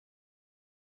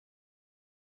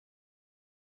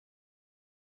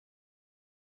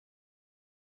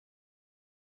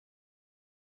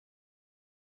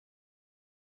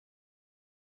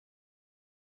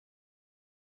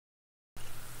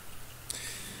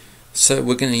So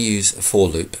we're going to use a for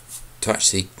loop to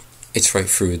actually iterate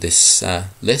through this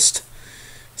list.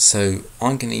 So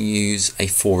I'm going to use a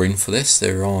for in for this.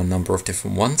 There are a number of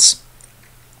different ones.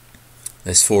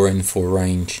 There's for in, for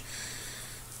range,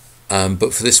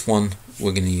 but for this one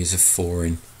we're going to use a for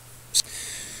in.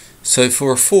 So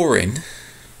for a for in,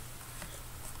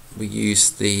 we use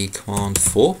the command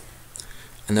for,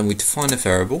 and then we define a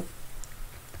variable,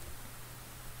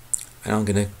 and I'm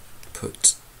going to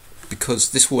put, because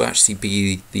this will actually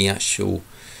be the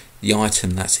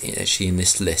item that's actually in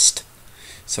this list.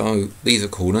 So these are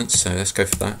coordinates, so let's go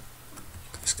for that.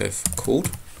 Let's go for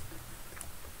called.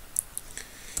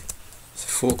 So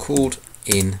for called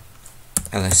in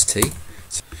LST.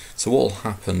 So what will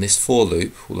happen, this for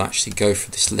loop will actually go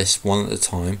through this list one at a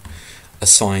time,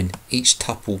 assign each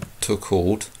tuple to a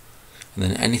chord, and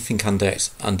then anything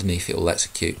underneath it will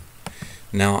execute.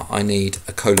 Now I need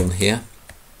a colon here,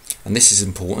 and this is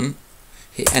important.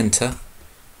 Hit enter.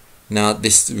 Now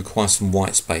this requires some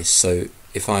white space, so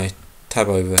if I tab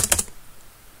over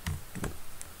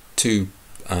two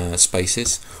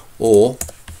spaces, or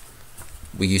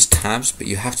we use tabs, but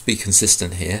you have to be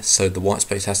consistent here, so the white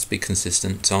space has to be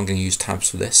consistent, so I'm going to use tabs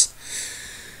for this.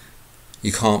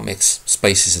 You can't mix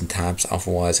spaces and tabs,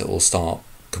 otherwise it will start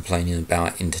complaining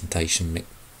about indentation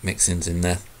mixings in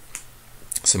there,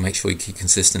 so make sure you keep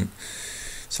consistent.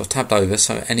 So I've tabbed over,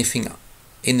 so anything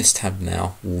in this tab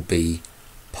now will be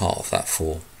part of that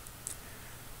for.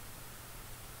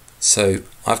 So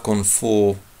I've gone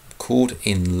for called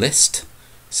in list,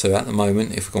 so at the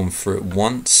moment if we've gone through it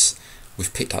once,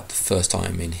 we've picked up the first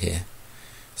item in here.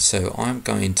 So I'm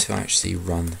going to actually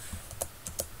run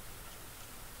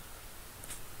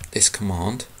this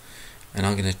command, and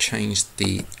I'm going to change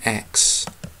the X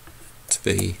to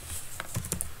be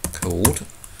called.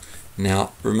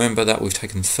 Now remember that we've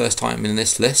taken the first item in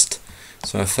this list,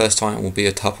 so our first item will be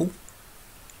a tuple,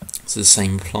 so the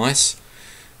same applies.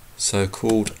 So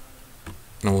called,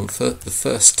 and I want the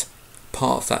first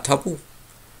part of that tuple,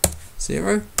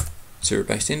 0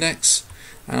 based index,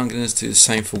 and I'm going to do the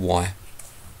same for Y,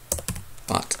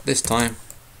 but this time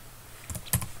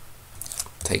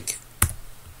take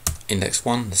index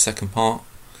 1, the second part,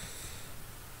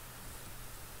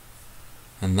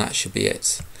 and that should be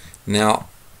it. Now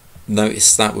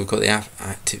notice that we've got the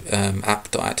app.active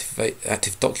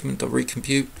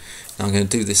document.recompute. Now I'm going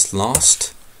to do this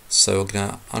last, so I'm going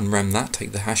to unram that,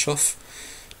 take the hash off.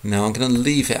 Now I'm going to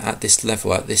leave it at this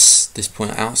level, at this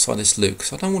point outside this loop,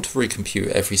 because I don't want to recompute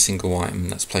every single item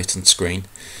that's placed on screen.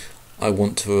 I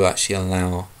want to actually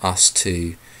allow us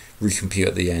to recompute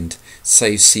at the end,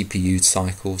 save CPU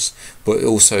cycles, but it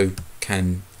also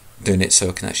can doing it so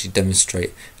I can actually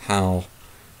demonstrate how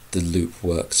the loop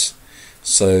works.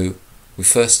 So we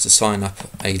first assign up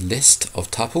a list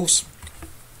of tuples,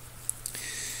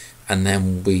 and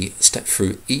then we step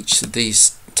through each of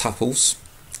these tuples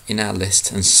in our list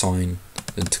and assign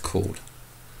them to called.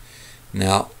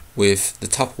 Now with the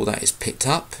tuple that is picked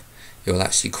up, it will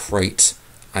actually create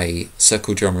a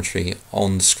circle geometry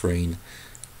on the screen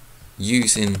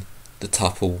using the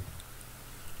tuple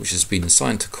which has been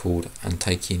assigned to called, and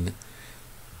taking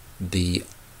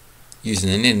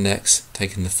using an index,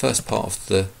 taking the first part of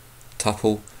the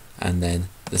tuple and then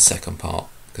the second part,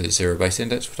 because it's 0 based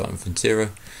index, we're starting from 0.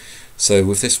 So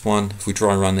with this one, if we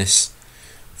try and run this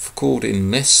for called in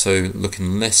list, so look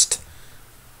in list,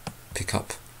 pick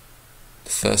up the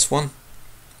first one,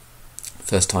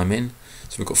 first time in,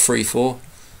 so we've got 3, 4,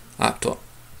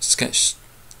 app.sketch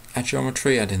add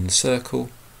geometry, add in the circle,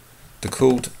 the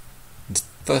called, the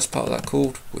first part of that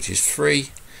called, which is 3,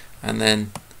 and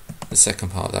then the second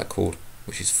part of that called,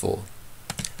 which is 4,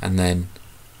 and then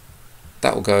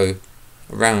that will go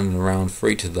around and around for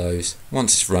each of those.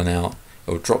 Once it's run out,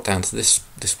 it will drop down to this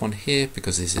one here,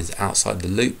 because this is outside the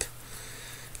loop,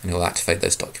 and it will activate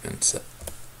those documents.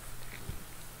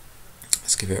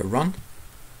 Let's give it a run.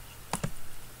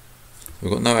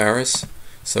 We've got no errors,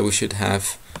 so we should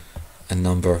have a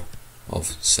number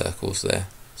of circles there.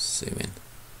 Zoom in,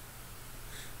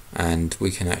 and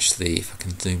we can actually, if I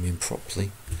can zoom in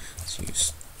properly, let's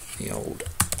use the old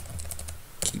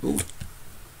keyboard.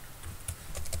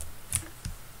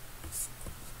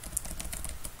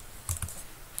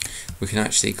 We can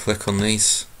actually click on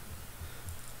these,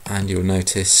 and you'll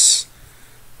notice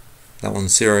that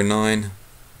one's 0, 9,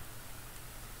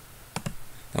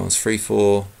 that one's 3,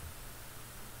 4,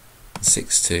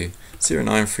 6, 2, 0,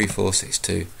 9, 3, 4, 6,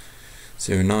 2,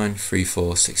 0, 9, 3,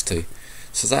 4, 6, 2.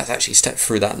 So that's actually stepped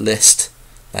through that list,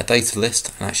 that data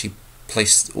list, and actually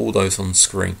placed all those on the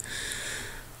screen.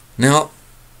 Now,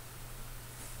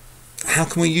 how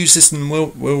can we use this in the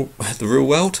real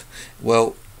world?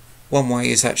 Well, One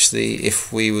way is actually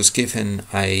if we was given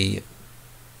a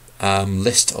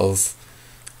list of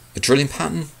a drilling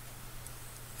pattern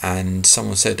and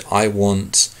someone said, I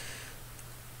want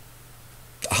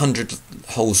 100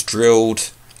 holes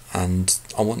drilled and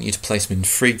I want you to place them in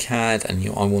FreeCAD, and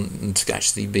I want them to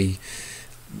actually be,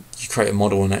 you create a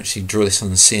model and actually drill this on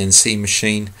the CNC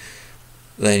machine,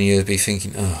 then you'd be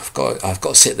thinking, oh, I've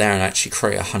got to sit there and actually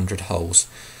create 100 holes.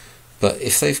 But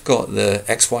if they've got the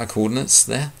XY coordinates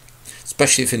there,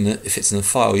 especially if it's in the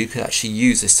file, you could actually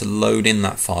use this to load in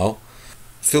that file,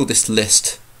 fill this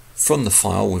list from the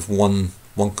file with one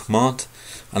command,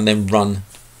 and then run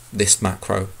this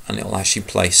macro, and it will actually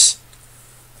place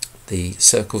the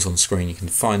circles on screen. You can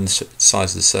find the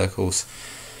size of the circles,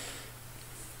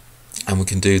 and we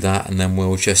can do that, and then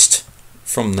we'll just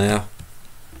from there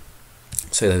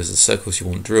say those are the circles you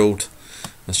want drilled.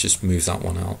 Let's just move that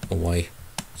one out away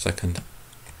a second.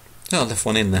 Oh, I left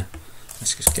one in there.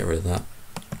 Let's just get rid of that.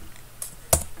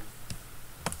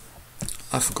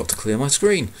 I forgot to clear my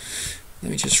screen.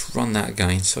 Let me just run that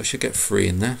again, so I should get 3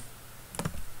 in there.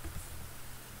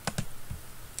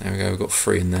 There we go, we've got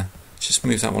 3 in there. Just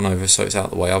move that one over so it's out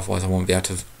of the way, otherwise I won't be able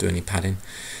to do any padding.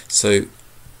 So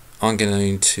I'm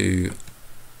going to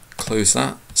close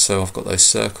that, so I've got those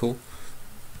circle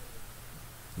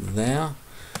there.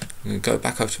 I'm going to go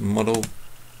back over to model,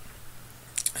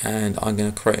 and I'm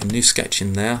going to create a new sketch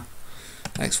in there,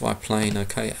 XY plane,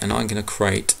 okay, and I'm going to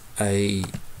create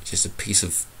just a piece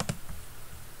of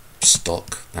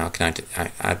stock. Now I can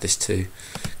add this to,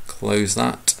 close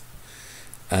that.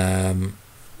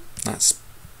 That's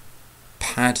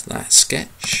pad that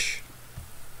sketch,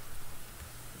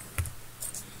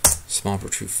 some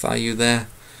arbitrary value there,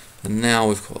 and now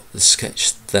we've got the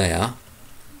sketch there,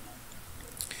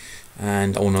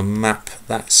 and I want to map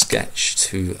that sketch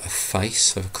to a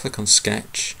face. So click on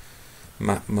sketch,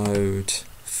 map mode,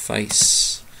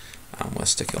 face, and we'll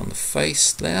stick it on the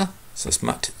face there. So it's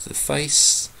mapped it to the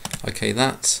face. Okay,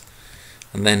 that,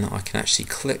 and then I can actually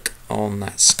click on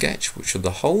that sketch, which are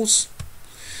the holes,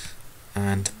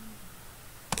 and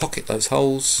pocket those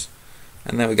holes,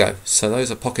 and there we go. So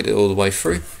those are pocketed all the way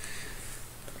through,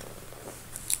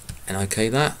 and okay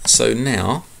that. So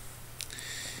now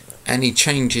any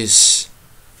changes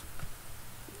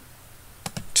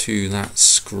to that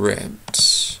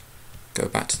script, go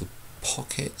back to the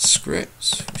pocket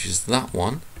script, which is that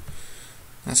one.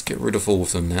 Let's get rid of all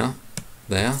of them now.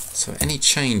 There. So any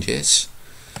changes,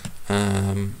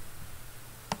 let's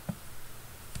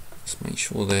make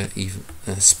sure they're even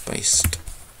spaced.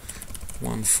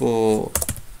 1, 4,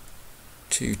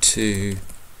 2, 2,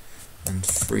 and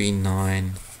 3,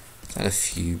 9. Is that a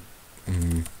few?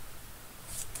 9,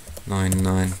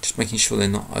 9. Just making sure they're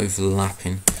not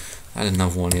overlapping. Add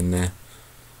another one in there.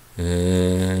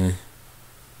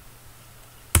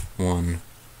 1,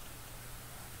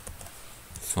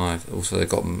 5. Also, they've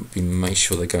got to be make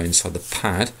sure they go inside the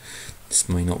pad. This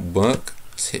may not work.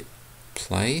 Let's hit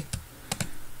play.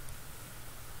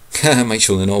 Make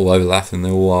sure they're not all overlapping.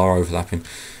 They all are overlapping.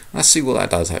 Let's see what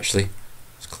that does actually.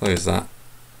 Let's close that.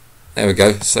 There we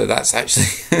go. So that's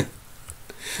actually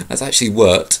that's actually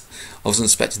worked. I wasn't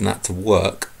expecting that to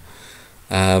work,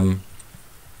 but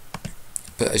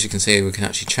as you can see, we can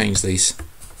actually change these.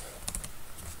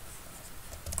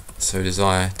 So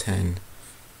desire 10,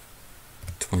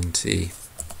 20.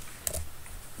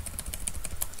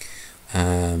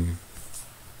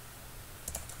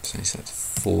 So set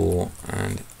 4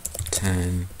 and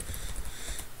 10,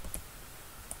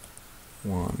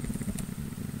 1,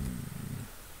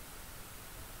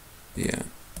 yeah,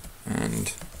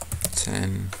 and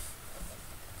 10,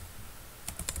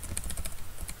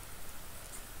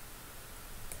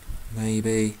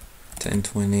 maybe 10,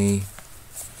 20,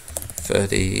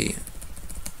 30,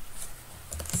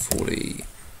 40.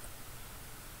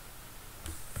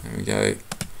 There we go.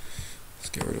 Let's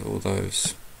get rid of all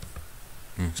those.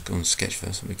 Let's go on sketch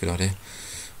first, that'd be a good idea.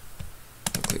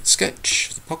 I'll click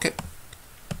sketch, the pocket.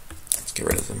 Let's get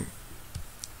rid of them.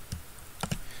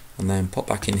 And then pop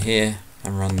back in here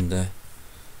and run the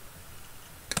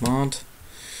command.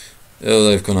 Oh,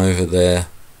 they've gone over there.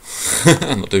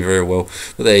 Not doing very well,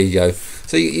 but there you go.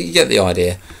 So you get the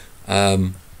idea.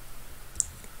 The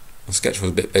sketch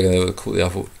was a bit bigger, they would have caught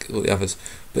all the others,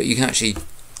 but you can actually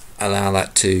allow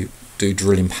that to do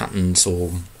drilling patterns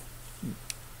or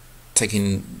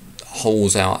taking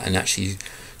holes out and actually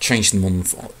changing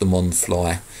them on the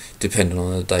fly depending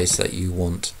on the days that you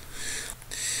want.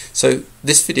 So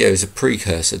this video is a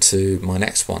precursor to my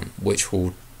next one, which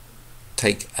will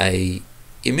take a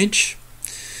image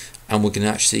and we're going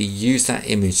to actually use that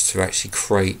image to actually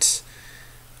create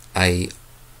a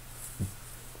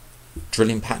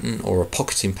drilling pattern or a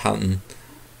pocketing pattern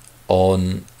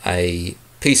on a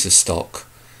piece of stock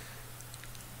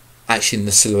actually in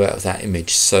the silhouette of that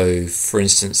image. So for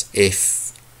instance,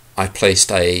 if I placed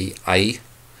drew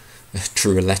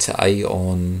a letter A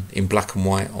on in black and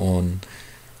white on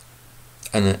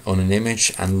an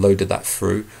image and loaded that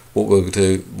through, what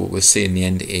we'll see in the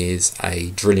end is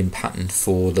a drilling pattern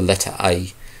for the letter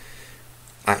A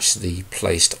actually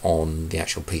placed on the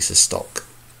actual piece of stock,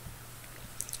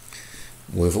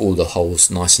 with all the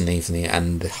holes nice and evenly,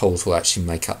 and the holes will actually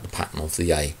make up the pattern of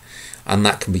the A. And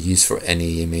that can be used for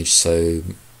any image. So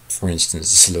for instance,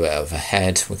 the silhouette of a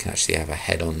head, we can actually have a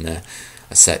head on there,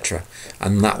 etc.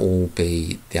 And that will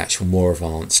be the actual more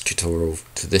advanced tutorial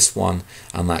to this one,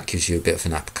 and that gives you a bit of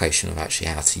an application of actually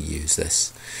how to use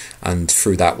this. And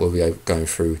through that we'll be going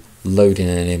through loading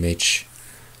an image,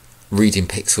 reading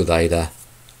pixel data,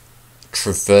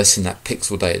 traversing that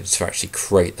pixel data to actually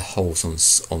create the holes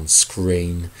on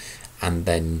screen, and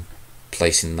then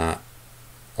placing that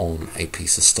on a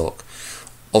piece of stock.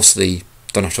 Obviously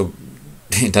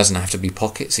it doesn't have to be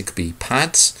pockets, it could be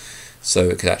pads, so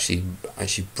it could actually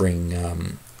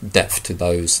bring depth to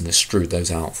those and extrude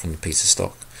those out from the piece of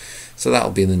stock. So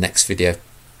that'll be in the next video,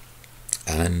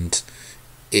 and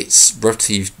it's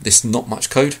not much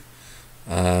code.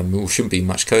 It shouldn't be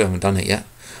much code, I haven't done it yet,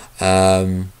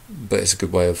 but it's a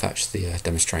good way of actually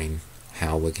demonstrating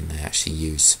how we're going to actually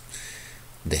use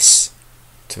this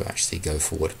to actually go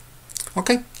forward.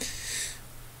 Okay,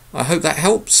 I hope that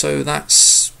helps. So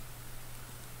that's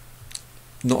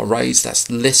not arrays, that's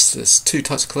lists. There's two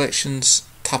types of collections,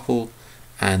 tuple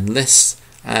and lists,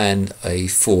 and a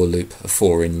for loop, a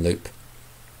for in loop.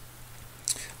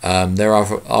 There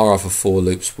are other for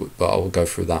loops, but I will go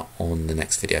through that on the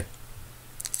next video.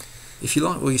 If you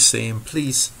like what you're seeing,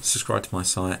 please subscribe to my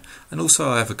site, and also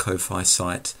I have a Ko-Fi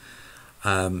site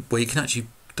where you can actually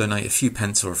donate a few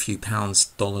pence or a few pounds,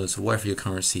 dollars, or whatever your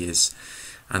currency is,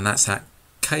 and that's at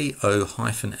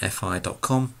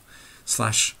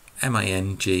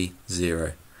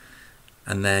ko-fi.com/mang0,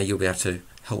 and there you'll be able to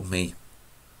help me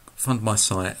fund my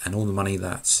site, and all the money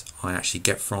that I actually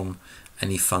get from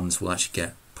any funds will actually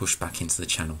get pushed back into the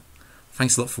channel.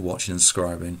 Thanks a lot for watching and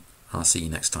subscribing. I'll see you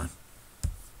next time.